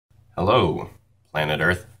Hello, planet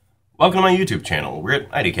Earth. Welcome to my YouTube channel. We're at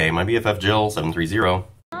IDK, my BFF Jill 730.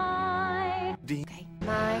 My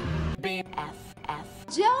BFF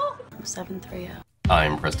Jill 730.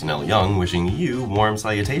 I'm Preston L. Young, wishing you warm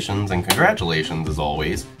salutations and congratulations as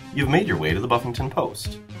always. You've made your way to the Buffington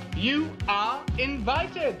Post. You are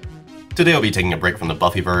invited! Today I'll be taking a break from the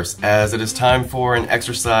Buffyverse as it is time for an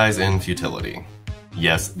exercise in futility.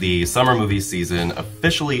 Yes, the summer movie season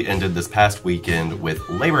officially ended this past weekend with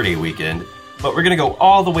Labor Day weekend, but we're gonna go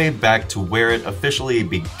all the way back to where it officially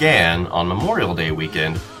began on Memorial Day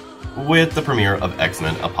weekend with the premiere of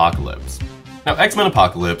X-Men Apocolypse. Now, X-Men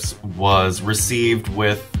Apocolypse was received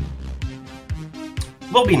with,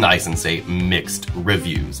 we'll be nice and say mixed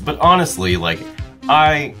reviews, but honestly,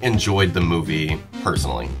 I enjoyed the movie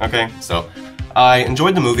personally, okay? So, I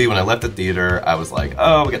enjoyed the movie. When I left the theater, I was like,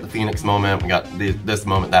 oh, we got the Phoenix moment, we got this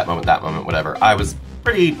moment, that moment, whatever. I was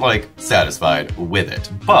pretty, satisfied with it.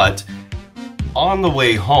 But on the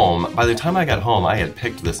way home, by the time I got home, I had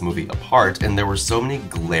picked this movie apart, and there were so many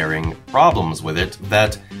glaring problems with it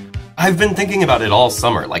that I've been thinking about it all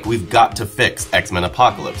summer. We've got to fix X-Men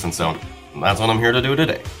Apocolypse, and so that's what I'm here to do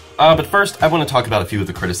today. But first, I want to talk about a few of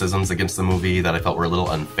the criticisms against the movie that I felt were a little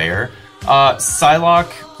unfair.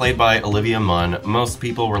 Psylocke, played by Olivia Munn, most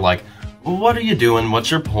people were like, what are you doing?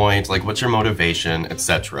 What's your point? What's your motivation?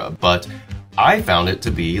 Etc. But I found it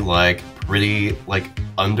to be, pretty,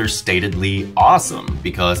 understatedly awesome,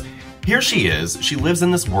 because here she is, she lives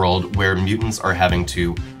in this world where mutants are having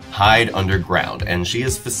to hide underground, and she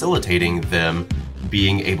is facilitating them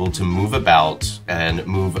being able to move about and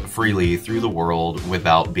move freely through the world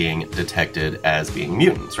without being detected as being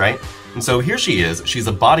mutants, right? And so here she is, she's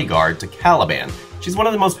a bodyguard to Caliban. She's one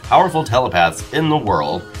of the most powerful telepaths in the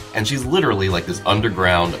world, and she's literally this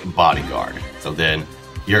underground bodyguard. So then,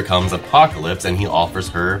 here comes Apocolypse, and he offers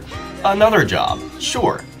her another job.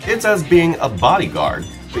 Sure, it's as being a bodyguard,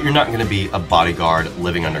 but you're not going to be a bodyguard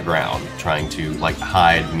living underground, trying to,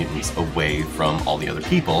 hide mutants away from all the other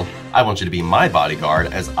people. I want you to be my bodyguard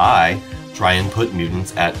as I try and put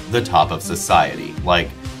mutants at the top of society.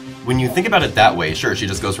 When you think about it that way, sure, she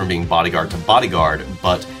just goes from being bodyguard to bodyguard,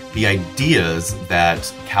 but the ideas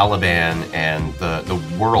that Caliban and the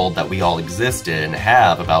world that we all exist in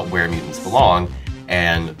have about where mutants belong,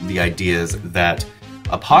 and the ideas that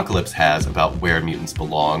Apocolypse has about where mutants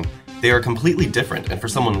belong, they are completely different. And for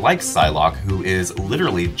someone like Psylocke, who is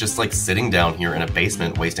literally just sitting down here in a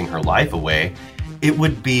basement wasting her life away, it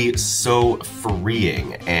would be so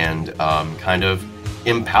freeing and kind of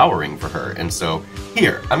empowering for her. And so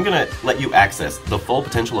here, I'm gonna let you access the full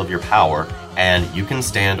potential of your power, and you can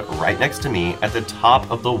stand right next to me at the top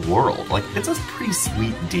of the world. It's a pretty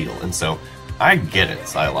sweet deal. And so I get it,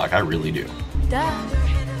 Psylocke, I really do. Duh.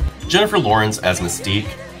 Jennifer Lawrence as Mystique,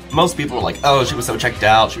 most people were like, oh, she was so checked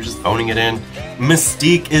out, she was just phoning it in.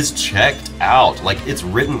 Mystique is checked out. It's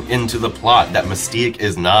written into the plot that Mystique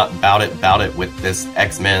is not bout it with this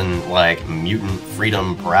X-Men, mutant,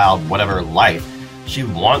 freedom, proud, whatever life. She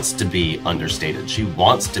wants to be understated. She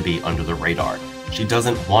wants to be under the radar. She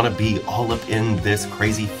doesn't want to be all up in this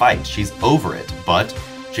crazy fight. She's over it, but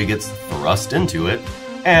she gets thrust into it.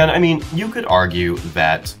 And, I mean, you could argue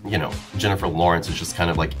that, Jennifer Lawrence is just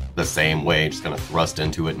kind of the same way, just kind of thrust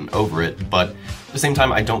into it and over it, but at the same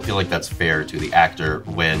time, I don't feel like that's fair to the actor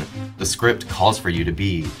when the script calls for you to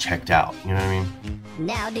be checked out, you know what I mean?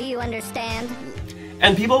 Now do you understand?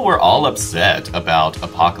 And people were all upset about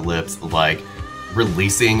Apocolypse,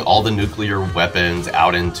 releasing all the nuclear weapons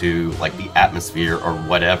out into, the atmosphere or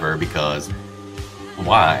whatever, because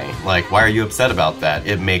why? Why are you upset about that?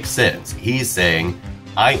 It makes sense. He's saying,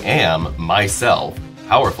 I am, myself,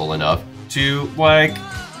 powerful enough to,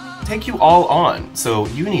 take you all on. So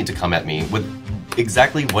you need to come at me with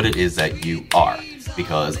exactly what it is that you are.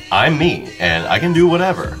 Because I'm me, and I can do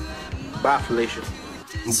whatever. Bye, Felicia.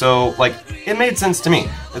 And so, it made sense to me.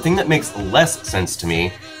 The thing that makes less sense to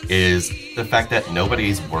me is the fact that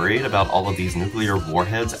nobody's worried about all of these nuclear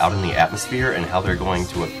warheads out in the atmosphere and how they're going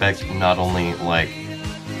to affect not only,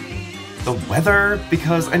 the weather,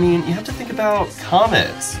 because, I mean, you have to think about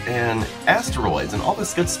comets and asteroids and all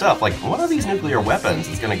this good stuff. One of these nuclear weapons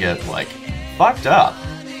is gonna get, fucked up.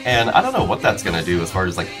 And I don't know what that's gonna do as far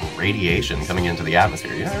as, radiation coming into the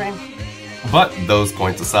atmosphere, you know what I mean? But those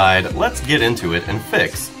points aside, let's get into it and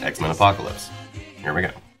fix X-Men Apocolypse. Here we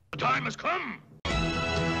go. The time has come!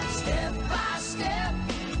 Step by step,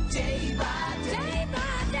 day by day,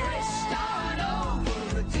 we start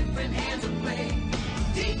over, different hands of play.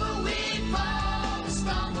 Deeper we fall, the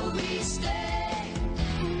stronger we stay.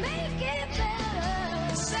 Make it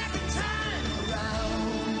better, second time around.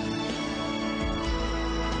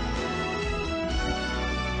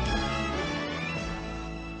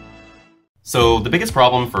 So the biggest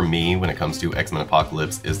problem for me when it comes to X-Men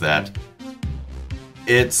Apocalypse is that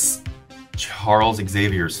it's Charles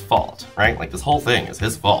Xavier's fault, right? Like, this whole thing is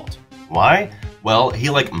his fault. Why? Well, he,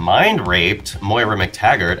 like, mind-raped Moira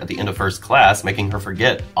McTaggart at the end of first class, making her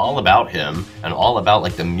forget all about him and all about,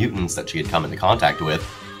 like, the mutants that she had come into contact with.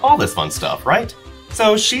 All this fun stuff, right?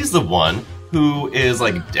 So she's the one who is,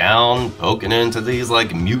 like, down poking into these,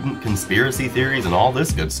 like, mutant conspiracy theories and all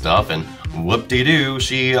this good stuff, and whoop-de-doo,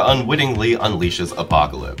 she unwittingly unleashes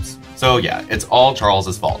Apocalypse. So yeah, it's all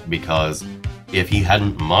Charles's fault, because if he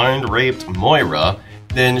hadn't mind-raped Moira,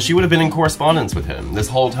 then she would have been in correspondence with him this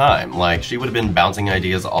whole time. Like, she would have been bouncing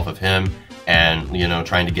ideas off of him and, you know,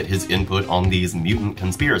 trying to get his input on these mutant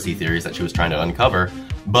conspiracy theories that she was trying to uncover.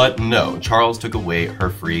 But no, Charles took away her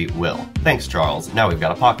free will. Thanks, Charles. Now we've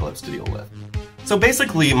got Apocalypse to deal with. So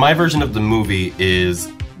basically, my version of the movie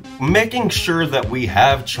is making sure that we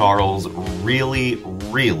have Charles really,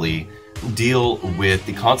 really deal with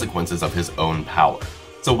the consequences of his own power.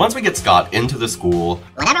 So once we get Scott into the school,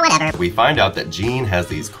 whatever, we find out that Jean has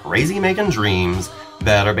these crazy-making dreams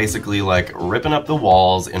that are basically like ripping up the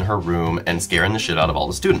walls in her room and scaring the shit out of all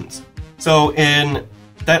the students. So in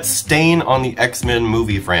that stain on the X-Men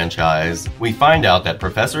movie franchise, we find out that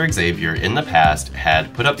Professor Xavier in the past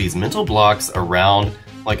had put up these mental blocks around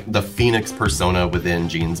like the Phoenix persona within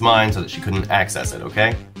Jean's mind so that she couldn't access it,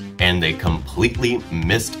 okay? And they completely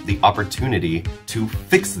missed the opportunity to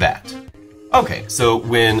fix that. Okay, so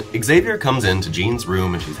when Xavier comes into Jean's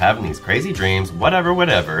room and she's having these crazy dreams,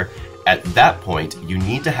 whatever, at that point, you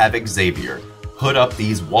need to have Xavier put up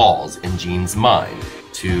these walls in Jean's mind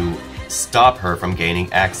to stop her from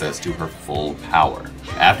gaining access to her full power.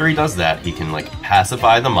 After he does that, he can, like,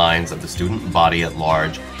 pacify the minds of the student body at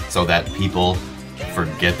large so that people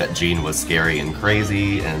forget that Jean was scary and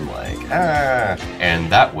crazy and, like,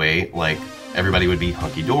 and that way, like, everybody would be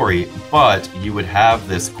hunky-dory, but you would have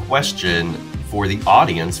this question for the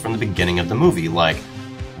audience from the beginning of the movie, like,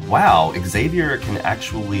 wow, Xavier can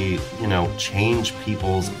actually, you know, change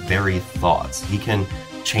people's very thoughts. He can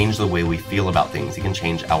change the way we feel about things. He can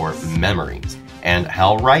change our memories. And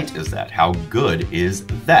how right is that? How good is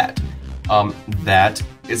that? That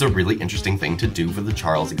is a really interesting thing to do for the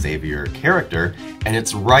Charles Xavier character, and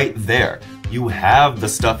it's right there. You have the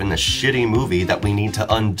stuff in the shitty movie that we need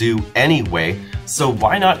to undo anyway, so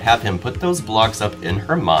why not have him put those blocks up in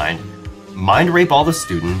her mind rape all the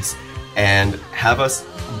students, and have us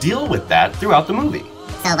deal with that throughout the movie.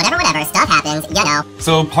 So whatever stuff happens, you know.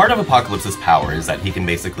 So part of Apocalypse's power is that he can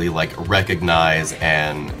basically, like, recognize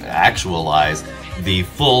and actualize the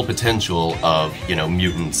full potential of, you know,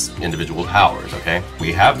 mutants' individual powers, okay?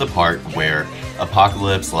 We have the part where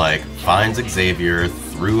Apocalypse, like, finds Xavier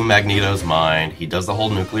through Magneto's mind, he does the whole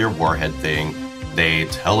nuclear warhead thing, they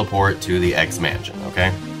teleport to the X-Mansion,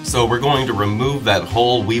 okay? So we're going to remove that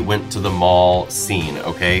whole we went to the mall scene,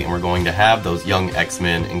 okay? And we're going to have those young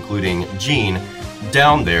X-Men, including Jean,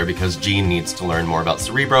 down there because Jean needs to learn more about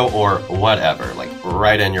Cerebro or whatever, like,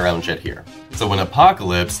 write in your own shit here. So when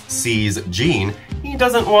Apocalypse sees Jean, he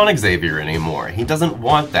doesn't want Xavier anymore. He doesn't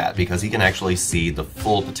want that because he can actually see the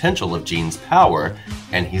full potential of Jean's power,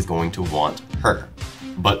 and he's going to want her.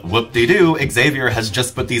 But whoop-de-doo, Xavier has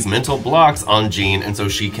just put these mental blocks on Jean, and so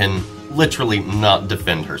she can literally not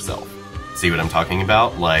defend herself. See what I'm talking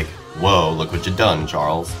about? Like, whoa, look what you done,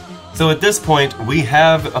 Charles. So at this point, we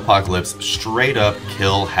have Apocalypse straight up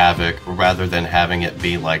kill Havoc rather than having it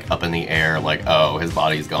be like up in the air, like, oh, his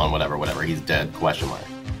body's gone, whatever, he's dead, question mark.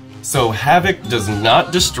 So Havoc does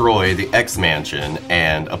not destroy the X-Mansion,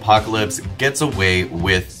 and Apocalypse gets away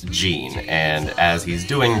with Jean, and as he's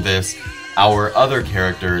doing this, our other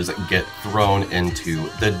characters get thrown into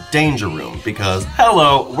the danger room because,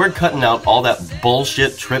 hello, we're cutting out all that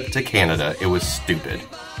bullshit trip to Canada. It was stupid.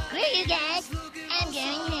 Screw you guys, I'm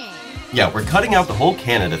going home. Yeah, we're cutting out the whole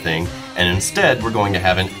Canada thing, and instead we're going to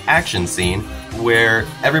have an action scene where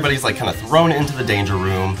everybody's, like, kind of thrown into the danger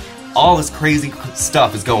room. All this crazy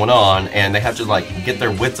stuff is going on, and they have to, like, get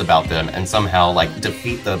their wits about them and somehow, like,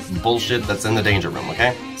 defeat the bullshit that's in the danger room,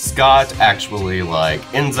 okay? Scott actually, like,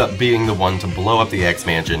 ends up being the one to blow up the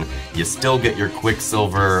X-Mansion. You still get your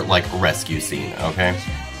Quicksilver, like, rescue scene, okay?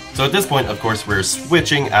 So at this point, of course, we're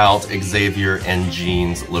switching out Xavier and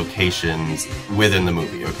Jean's locations within the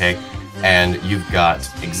movie, okay? And you've got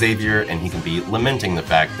Xavier, and he can be lamenting the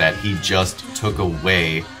fact that he just took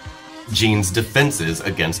away Jean's defenses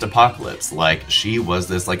against Apocalypse. Like, she was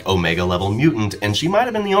this, like, Omega level mutant, and she might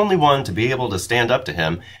have been the only one to be able to stand up to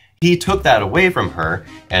him. He took that away from her,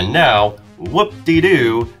 and now,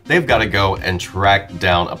 whoop-de-doo, they've got to go and track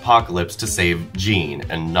down Apocalypse to save Jean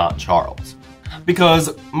and not Charles. Because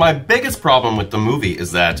my biggest problem with the movie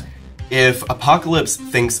is that If Apocalypse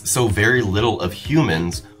thinks so very little of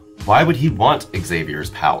humans, why would he want Xavier's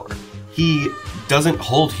power? He doesn't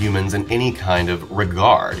hold humans in any kind of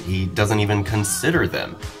regard. He doesn't even consider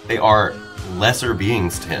them. They are lesser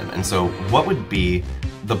beings to him. And so what would be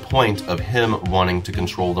the point of him wanting to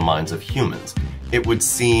control the minds of humans? It would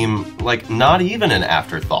seem like not even an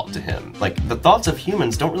afterthought to him. Like, the thoughts of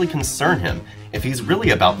humans don't really concern him. If he's really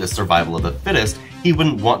about this survival of the fittest, he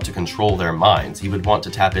wouldn't want to control their minds. He would want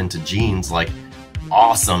to tap into Jean's, like,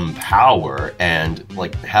 awesome power and,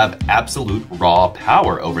 like, have absolute raw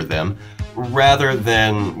power over them rather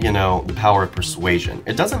than, you know, the power of persuasion.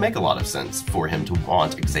 It doesn't make a lot of sense for him to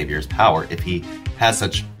want Xavier's power if he has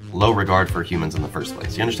such low regard for humans in the first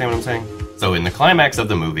place. You understand what I'm saying? So in the climax of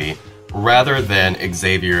the movie, rather than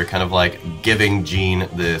Xavier kind of like giving Jean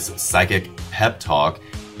this psychic pep talk,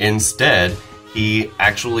 instead, he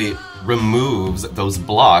actually removes those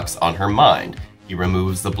blocks on her mind. He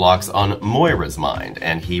removes the blocks on Moira's mind,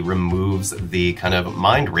 and he removes the kind of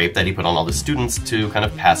mind rape that he put on all the students to kind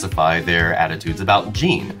of pacify their attitudes about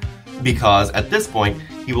Jean. Because at this point,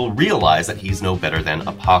 he will realize that he's no better than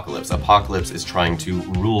Apocalypse. Apocalypse is trying to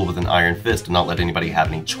rule with an iron fist and not let anybody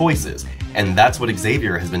have any choices. And that's what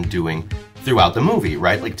Xavier has been doing throughout the movie,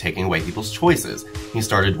 right? Like, taking away people's choices. He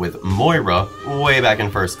started with Moira way back in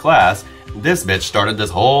first class. This bitch started this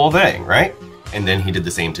whole thing, right? And then he did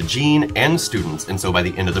the same to Jean and students, and so by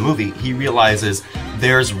the end of the movie, he realizes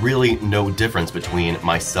there's really no difference between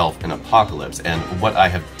myself and Apocalypse, and what I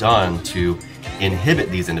have done to inhibit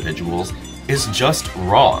these individuals is just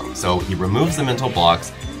wrong. So he removes the mental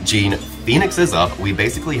blocks, Jean phoenixes up, we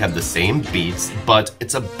basically have the same beats, but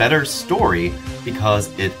it's a better story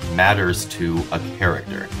because it matters to a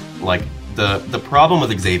character. Like, the problem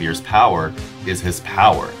with Xavier's power is his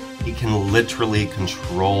power. He can literally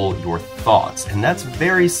control your thoughts, and that's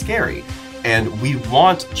very scary. And we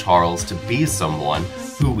want Charles to be someone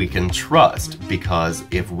who we can trust, because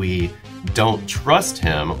if we don't trust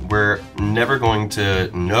him, we're never going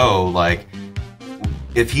to know, like,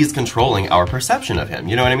 if he's controlling our perception of him,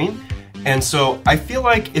 you know what I mean? And so I feel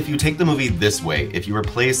like if you take the movie this way, if you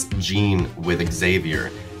replace Jean with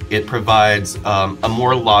Xavier, it provides a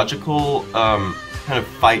more logical kind of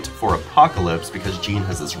fight for Apocalypse, because Jean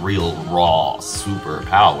has this real raw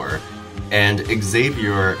superpower, and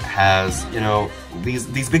Xavier has, you know,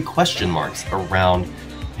 these big question marks around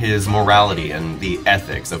his morality and the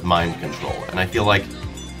ethics of mind control. And I feel like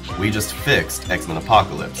we just fixed X-Men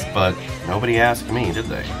Apocalypse, but nobody asked me, did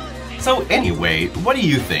they? So anyway, what do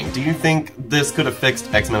you think? Do you think this could have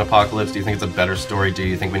fixed X-Men Apocalypse? Do you think it's a better story? Do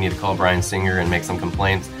you think we need to call Bryan Singer and make some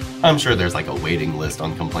complaints? I'm sure there's like a waiting list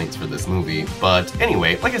on complaints for this movie. But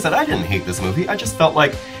anyway, like I said, I didn't hate this movie. I just felt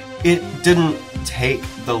like it didn't take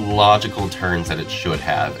the logical turns that it should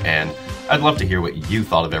have. And I'd love to hear what you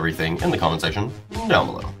thought of everything in the comment section down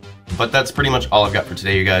below. But that's pretty much all I've got for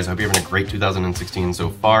today, you guys. I hope you're having a great 2016 so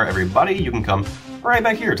far, everybody. You can come right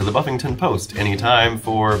back here to the Buffington Post anytime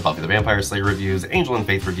for Buffy the Vampire Slayer reviews, Angel and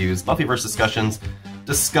Faith reviews, Buffyverse discussions,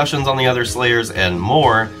 discussions on the other Slayers, and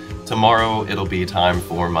more. Tomorrow it'll be time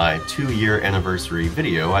for my 2-year anniversary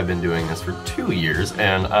video. I've been doing this for 2 years,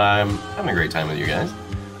 and I'm having a great time with you guys.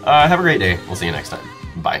 Have a great day. We'll see you next time.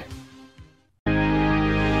 Bye.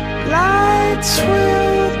 Lights will